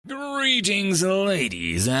Greetings,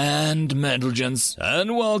 ladies and gents,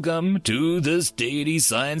 and welcome to this daily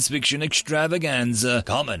science fiction extravaganza,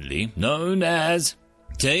 commonly known as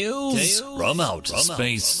Tales from Outer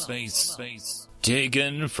Space.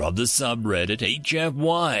 Taken from the subreddit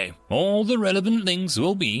HFY. All the relevant links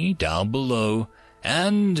will be down below.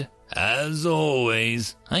 And, as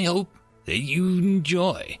always, I hope that you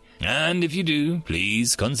enjoy. And if you do,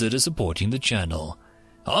 please consider supporting the channel.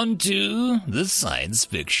 On to the science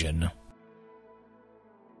fiction.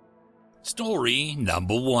 Story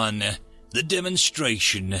number 1. The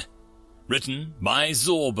Demonstration. Written by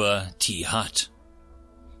Zorba T. Hutt.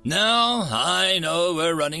 Now, I know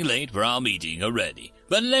we're running late for our meeting already,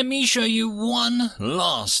 but let me show you one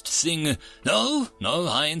last thing. No,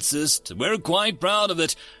 I insist. We're quite proud of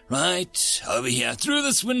it. Right over here, through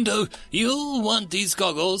this window. You'll want these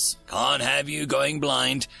goggles. Can't have you going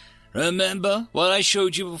blind. Remember what I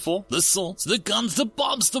showed you before? The swords, the guns, the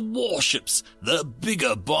bombs, the warships, the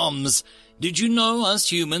bigger bombs. Did you know us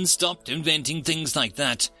humans stopped inventing things like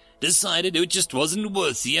that? Decided it just wasn't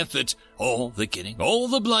worth the effort, all the killing, all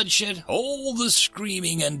the bloodshed, all the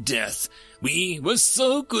screaming and death. We were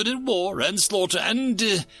so good at war and slaughter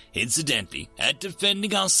and, incidentally, at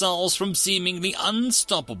defending ourselves from seemingly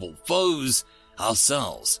unstoppable foes.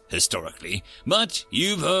 Ourselves, historically, but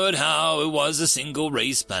you've heard how it was a single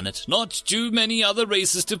race planet, not too many other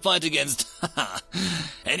races to fight against.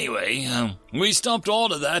 Anyway, we stopped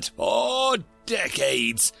all of that for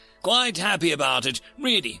decades. Quite happy about it,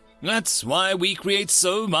 really. That's why we create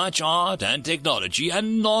so much art and technology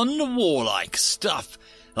and non-warlike stuff.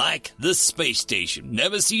 Like the space station.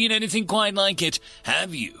 Never seen anything quite like it,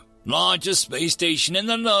 have you? Largest space station in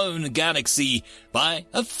the known galaxy by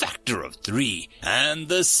a factor of 3. And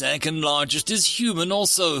the second largest is human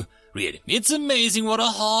also. Really, it's amazing what a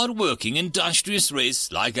hard-working, industrious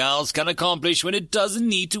race like ours can accomplish when it doesn't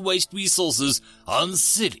need to waste resources on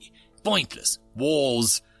silly, pointless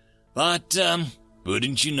wars. But,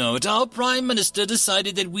 wouldn't you know it, our Prime Minister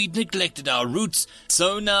decided that we'd neglected our roots,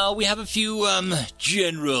 so now we have a few,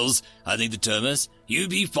 generals, I think the term is.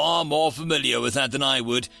 You'd be far more familiar with that than I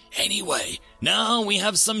would. Anyway, now we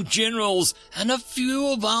have some generals, and a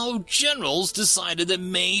few of our generals decided that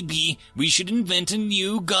maybe we should invent a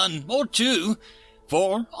new gun, or two,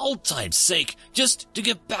 for old time's sake, just to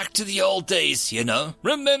get back to the old days, you know.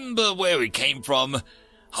 Remember where we came from.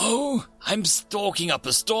 Oh, I'm stalking up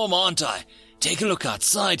a storm, aren't I? Take a look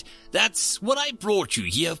outside. That's what I brought you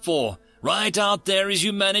here for. Right out there is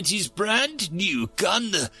humanity's brand new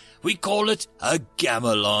gun. We call it a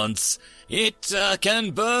Gamma Lance. It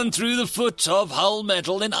can burn through the foot of hull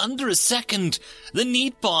metal in under a second. The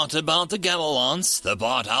neat part about the Gamma Lance, the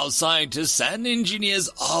part our scientists and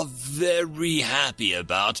engineers are very happy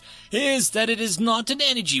about, is that it is not an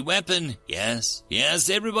energy weapon. Yes,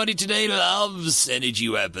 everybody today loves energy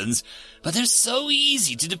weapons, but they're so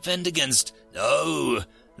easy to defend against. No,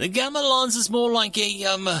 the Gamma Lance is more like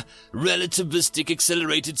a, relativistic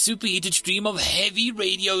accelerated superheated stream of heavy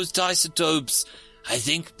radioisotopes. I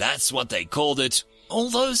think that's what they called it. All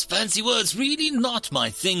those fancy words really not my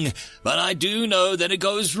thing, but I do know that it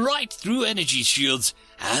goes right through energy shields,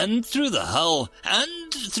 and through the hull,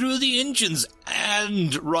 and through the engines,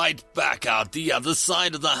 and right back out the other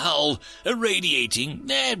side of the hull, irradiating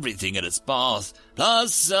everything in its path.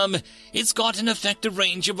 Plus, it's got an effective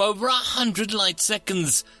range of over 100 light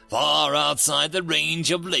seconds, far outside the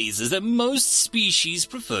range of lasers that most species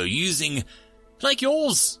prefer using. Like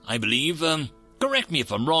yours, I believe. Correct me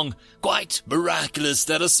if I'm wrong. Quite miraculous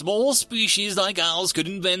that a small species like ours could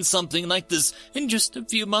invent something like this in just a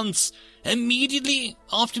few months, immediately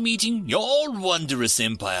after meeting your wondrous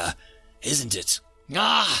empire, isn't it?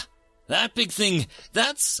 Ah, that big thing,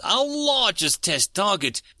 that's our largest test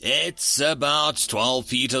target. It's about 12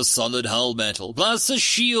 feet of solid hull metal, plus a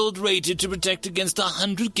shield rated to protect against a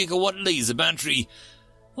 100 gigawatt laser battery.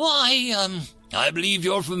 Why, I believe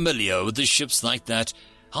you're familiar with the ships like that.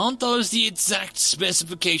 Aren't those the exact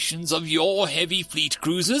specifications of your heavy fleet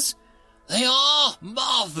cruisers? They are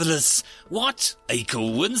marvelous. What a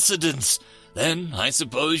coincidence. Then I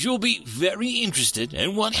suppose you'll be very interested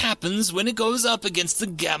in what happens when it goes up against the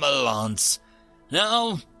Gamma Lance.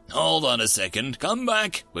 Now, hold on a second. Come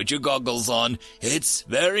back. Put your goggles on. It's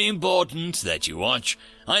very important that you watch.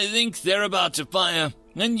 I think they're about to fire,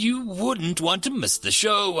 and you wouldn't want to miss the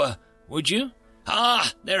show, would you?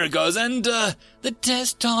 Ah, there it goes, and, the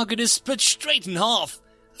test target is split straight in half.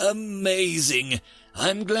 Amazing.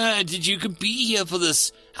 I'm glad that you could be here for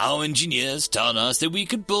this. Our engineers tell us that we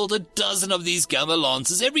could build a dozen of these Gamma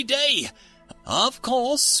Lances every day. Of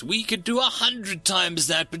course, we could do 100 times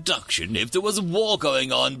that production if there was a war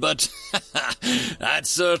going on, but that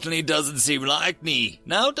certainly doesn't seem likely,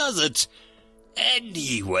 now does it?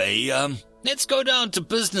 Anyway, let's go down to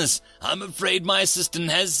business. I'm afraid my assistant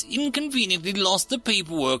has inconveniently lost the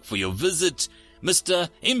paperwork for your visit. Mr.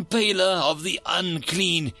 Impaler of the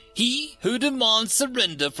Unclean, he who demands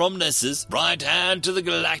surrender from Nessus, right hand to the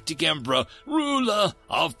Galactic Emperor, ruler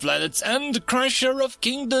of planets and crusher of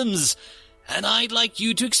kingdoms. And I'd like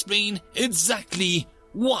you to explain exactly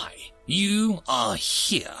why you are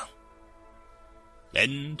here.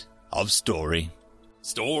 End of story.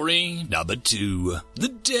 Story number 2. The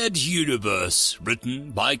Dead Universe, written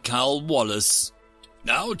by Cal Wallace.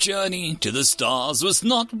 Our journey to the stars was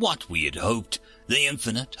not what we had hoped. The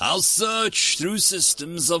infinite, our search through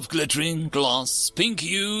systems of glittering glass, pink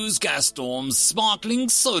hues, gas storms, sparkling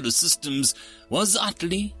solar systems, was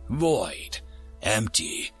utterly void.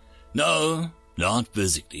 Empty. No, not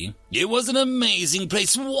physically. It was an amazing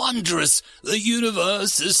place, wondrous. The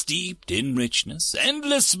universe is steeped in richness,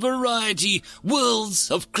 endless variety, worlds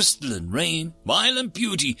of crystalline rain, violent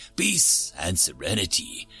beauty, peace, and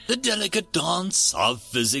serenity. The delicate dance of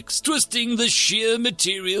physics, twisting the sheer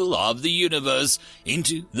material of the universe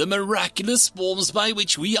into the miraculous forms by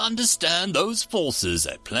which we understand those forces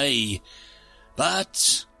at play.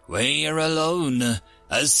 But we are alone.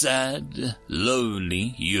 A sad,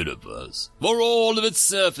 lonely universe. For all of its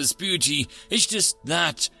surface beauty, it's just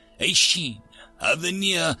that, a sheen, a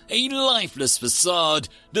veneer, a lifeless facade,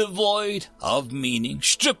 devoid of meaning,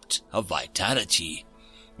 stripped of vitality.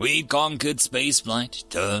 We conquered spaceflight,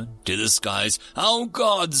 turned to the skies, our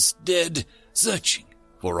gods dead, searching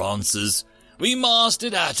for answers. We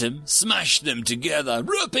mastered atoms, smashed them together,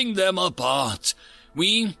 ripping them apart.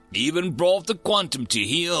 We even brought the quantum to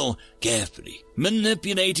heal, carefully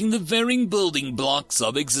manipulating the varying building blocks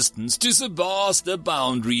of existence to surpass the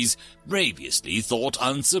boundaries previously thought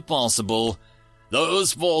unsurpassable.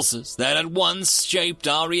 Those forces that had once shaped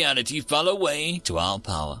our reality fell away to our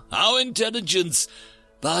power, our intelligence,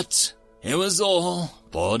 but it was all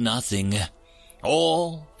for nothing.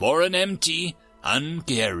 All for an empty,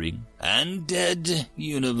 uncaring, and dead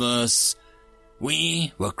universe.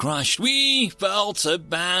 We were crushed, we felt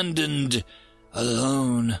abandoned,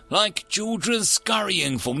 alone, like children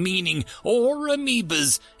scurrying for meaning, or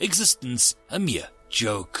amoebas, existence a mere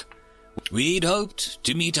joke. We'd hoped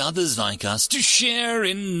to meet others like us, to share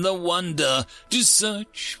in the wonder, to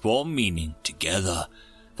search for meaning together.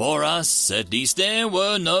 For us, at least, there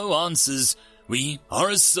were no answers. We are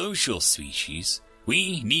a social species.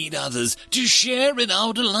 We need others to share in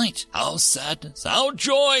our delight, our sadness, our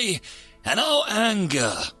joy, and our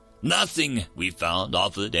anger. Nothing, we found,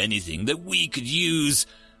 offered anything that we could use.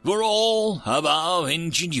 For all of our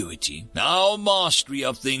ingenuity, our mastery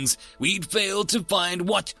of things, we'd failed to find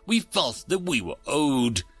what we felt that we were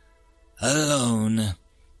owed. Alone.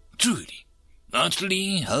 Truly,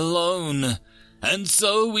 utterly alone. And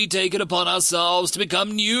so we take it upon ourselves to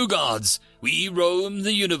become new gods. We roam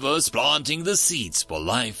the universe, planting the seeds for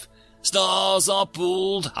life. Stars are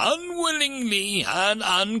pulled unwillingly and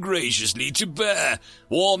ungraciously to bear,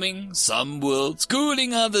 warming some worlds,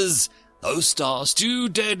 cooling others. Those stars too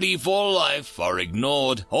deadly for life are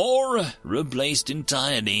ignored or replaced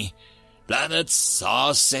entirely. Planets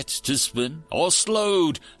are set to spin or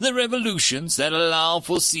slowed, the revolutions that allow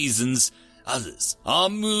for seasons. Others are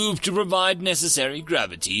moved to provide necessary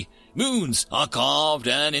gravity. Moons are carved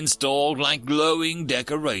and installed like glowing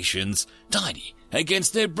decorations, tiny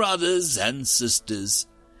against their brothers and sisters.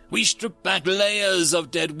 We strip back layers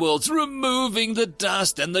of dead worlds, removing the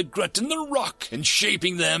dust and the grit and the rock and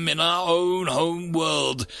shaping them in our own home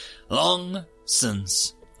world, long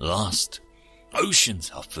since lost.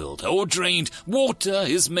 Oceans are filled or drained, water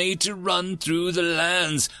is made to run through the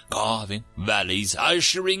lands, carving valleys,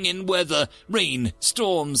 ushering in weather, rain,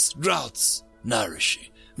 storms, droughts, nourishing,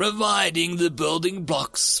 providing the building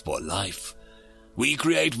blocks for life. We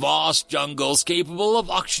create vast jungles capable of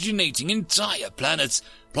oxygenating entire planets,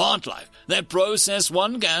 plant life that process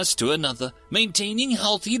one gas to another, maintaining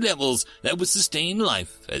healthy levels that would sustain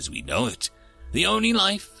life as we know it. The only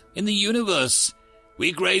life in the universe.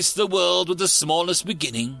 We grace the world with the smallest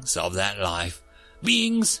beginnings of that life.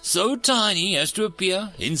 Beings so tiny as to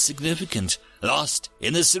appear insignificant, lost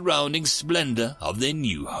in the surrounding splendor of their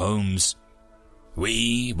new homes.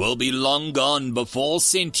 We will be long gone before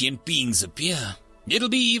sentient beings appear. It'll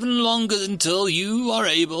be even longer until you are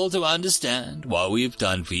able to understand what we have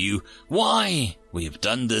done for you, why we have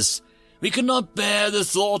done this. We could not bear the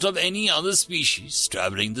thought of any other species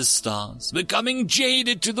traveling the stars, becoming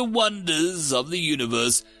jaded to the wonders of the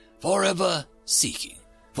universe, forever seeking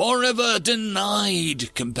forever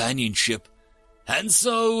denied companionship. And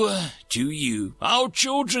so, to you, our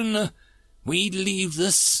children, we leave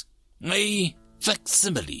this, a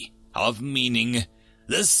facsimile of meaning,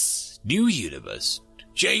 this new universe,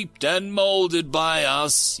 shaped and molded by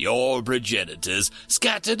us, your progenitors,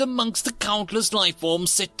 scattered amongst the countless life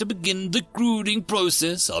forms set to begin the brooding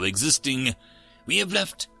process of existing. We have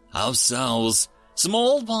left ourselves,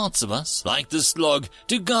 small parts of us, like the slug,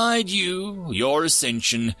 to guide you, your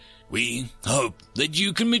ascension. We hope that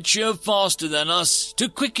you can mature faster than us, to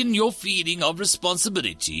quicken your feeling of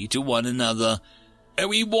responsibility to one another. And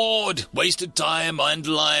we ward wasted time and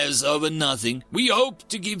lives over nothing. We hope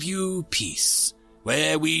to give you peace.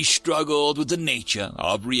 Where we struggled with the nature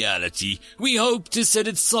of reality, we hope to set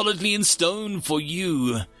it solidly in stone for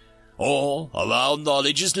you. All of our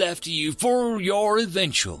knowledge is left to you for your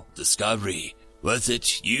eventual discovery. With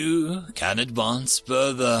it, you can advance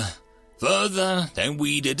further than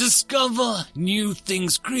we did. Discover new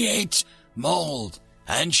things, create, mold,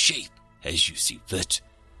 and shape as you see fit.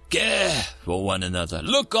 Care for one another.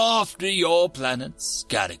 Look after your planets,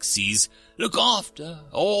 galaxies. Look after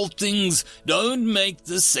all things. Don't make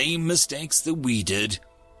the same mistakes that we did.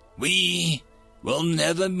 We will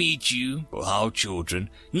never meet you or our children,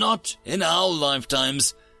 not in our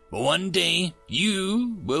lifetimes, but one day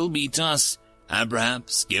you will meet us, and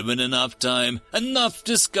perhaps given enough time, enough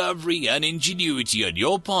discovery and ingenuity on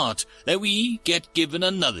your part, that we get given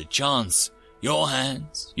another chance. Your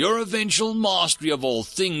hands, your eventual mastery of all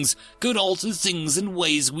things, could alter things in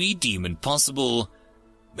ways we deem impossible.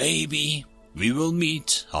 Maybe we will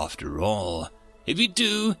meet after all. If you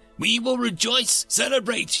do, we will rejoice,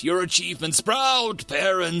 celebrate your achievements, proud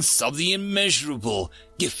parents of the immeasurable,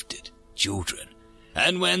 gifted children.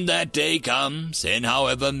 And when that day comes, in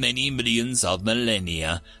however many millions of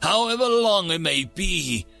millennia, however long it may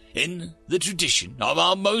be, in the tradition of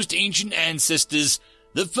our most ancient ancestors,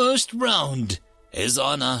 the first round is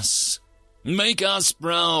on us. Make us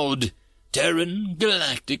proud, Terran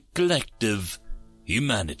Galactic Collective,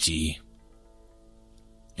 humanity.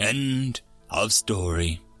 End of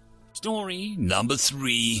story. Story number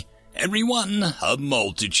 3. Everyone a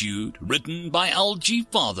Multitude, written by Algae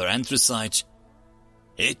Father Anthracite.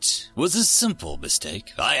 It was a simple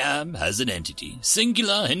mistake. I am, as an entity,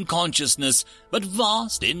 singular in consciousness, but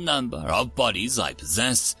vast in number of bodies I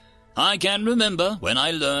possess. I can remember when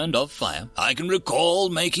I learned of fire. I can recall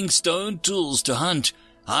making stone tools to hunt.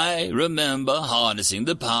 I remember harnessing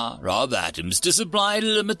the power of atoms to supply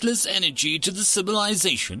limitless energy to the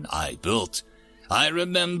civilization I built. I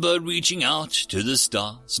remember reaching out to the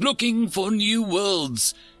stars, looking for new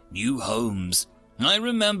worlds, new homes. I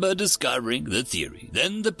remember discovering the theory,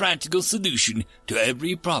 then the practical solution to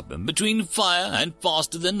every problem between fire and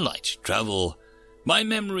faster-than-light travel. My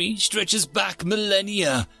memory stretches back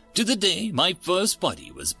millennia to the day my first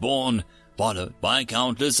body was born, followed by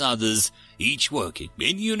countless others, each working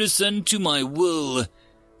in unison to my will.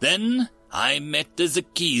 Then I met the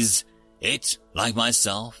Zakiz. It, like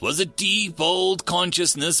myself, was a deep old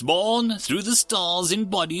consciousness born through the stars in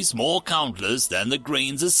bodies more countless than the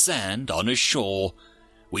grains of sand on a shore.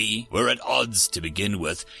 We were at odds to begin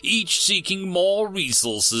with, each seeking more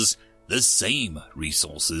resources, the same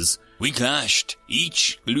resources. We clashed,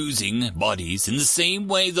 each losing bodies in the same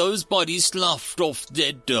way those bodies sloughed off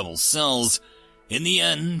dead dermal cells. In the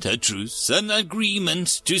end, a truce, an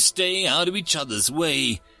agreement to stay out of each other's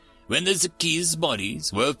way. When the Zaki's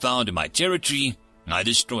bodies were found in my territory, I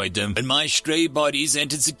destroyed them. When my stray bodies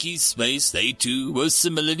entered Zaki's space, they too were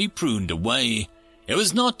similarly pruned away. It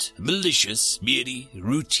was not malicious, merely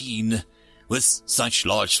routine. With such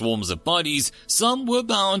large swarms of bodies, some were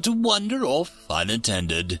bound to wander off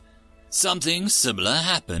unattended. Something similar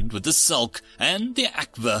happened with the Sulk and the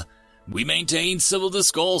Akva. We maintained civil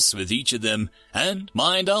discourse with each of them, and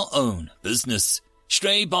mind our own business.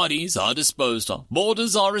 Stray bodies are disposed of,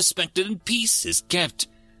 borders are respected, and peace is kept.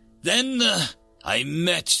 Then I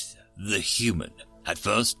met the human. At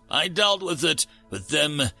first, I dealt with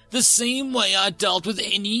them, the same way I dealt with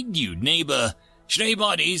any new neighbor. Stray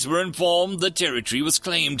bodies were informed the territory was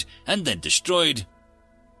claimed and then destroyed.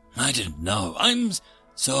 I didn't know. I'm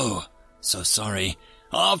so sorry.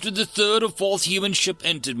 After the third or fourth human ship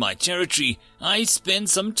entered my territory, I spent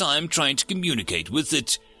some time trying to communicate with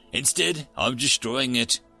it, instead of destroying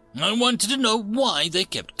it. I wanted to know why they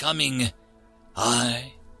kept coming.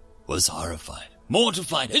 I was horrified,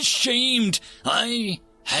 mortified, ashamed. I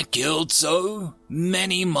had killed so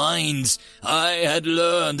many minds. I had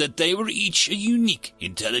learned that they were each a unique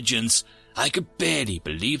intelligence. I could barely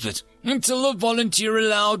believe it until a volunteer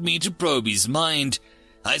allowed me to probe his mind.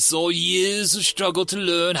 I saw years of struggle to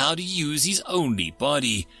learn how to use his only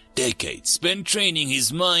body, decades spent training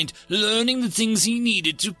his mind, learning the things he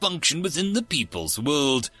needed to function within the people's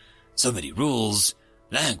world. So many rules.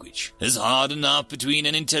 Language is hard enough between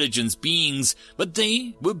an intelligence beings, but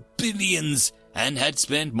they were billions and had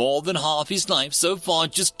spent more than half his life so far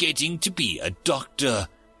just getting to be a doctor.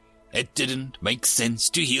 It didn't make sense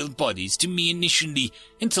to heal bodies to me initially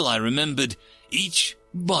until I remembered each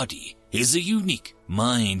body is a unique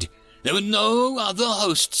mind. There were no other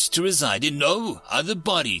hosts to reside in, no other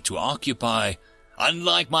body to occupy.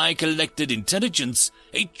 Unlike my collected intelligence,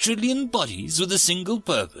 8 trillion bodies with a single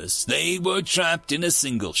purpose, they were trapped in a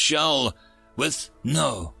single shell, with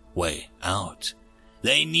no way out.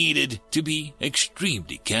 They needed to be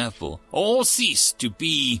extremely careful, or cease to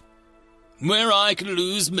be. Where I could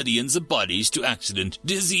lose millions of bodies to accident,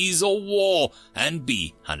 disease, or war, and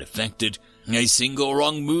be unaffected. A single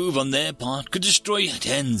wrong move on their part could destroy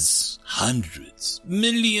tens, hundreds,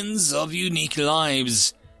 millions of unique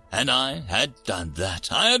lives. And I had done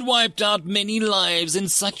that. I had wiped out many lives in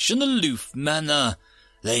such an aloof manner.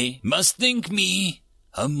 They must think me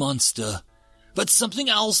a monster. But something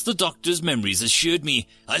else the doctor's memories assured me.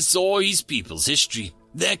 I saw his people's history,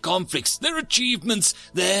 their conflicts, their achievements,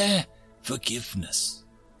 their forgiveness,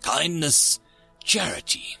 kindness,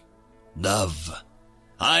 charity, love.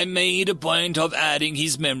 I made a point of adding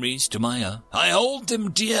his memories to my own. I hold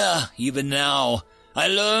them dear even now. I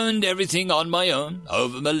learned everything on my own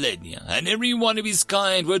over millennia, and every one of his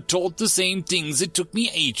kind were taught the same things it took me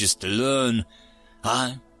ages to learn.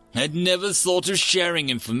 I had never thought of sharing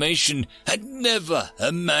information, had never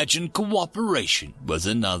imagined cooperation with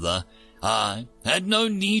another. I had no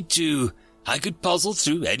need to. I could puzzle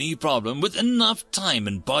through any problem with enough time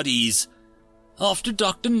and bodies. After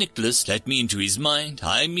Dr. Nicholas let me into his mind,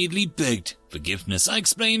 I immediately begged forgiveness. I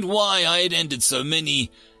explained why I had ended so many.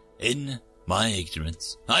 In my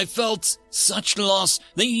ignorance, I felt such loss.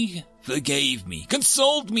 They forgave me,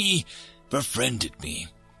 consoled me, befriended me.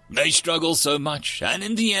 They struggled so much, and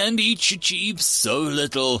in the end each achieved so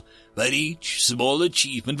little, but each small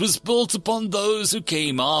achievement was built upon those who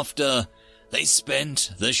came after. They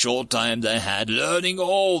spent the short time they had learning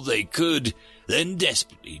all they could, then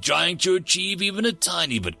desperately trying to achieve even a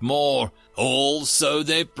tiny bit more, all so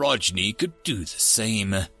their progeny could do the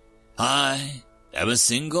same. I am a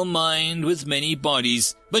single mind with many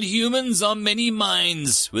bodies, but humans are many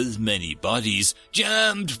minds with many bodies,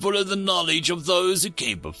 jammed full of the knowledge of those who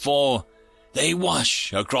came before. They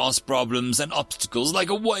wash across problems and obstacles like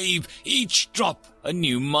a wave, each drop a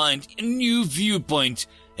new mind, a new viewpoint,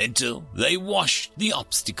 until they wash the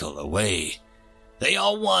obstacle away. They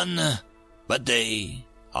are one, but they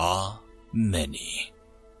are many.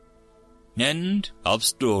 End of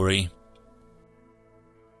story.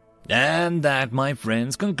 And that, my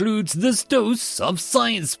friends, concludes this dose of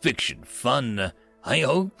science fiction fun. I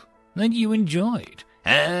hope that you enjoyed.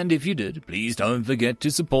 And if you did, please don't forget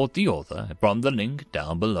to support the author from the link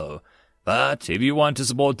down below. But if you want to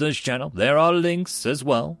support this channel, there are links as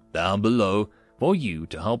well down below for you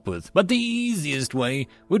to help with. But the easiest way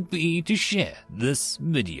would be to share this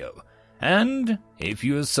video. And if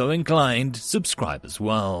you are so inclined, subscribe as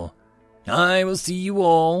well. I will see you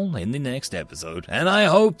all in the next episode, and I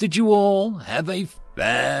hope that you all have a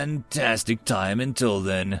fantastic time until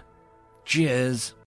then. Cheers.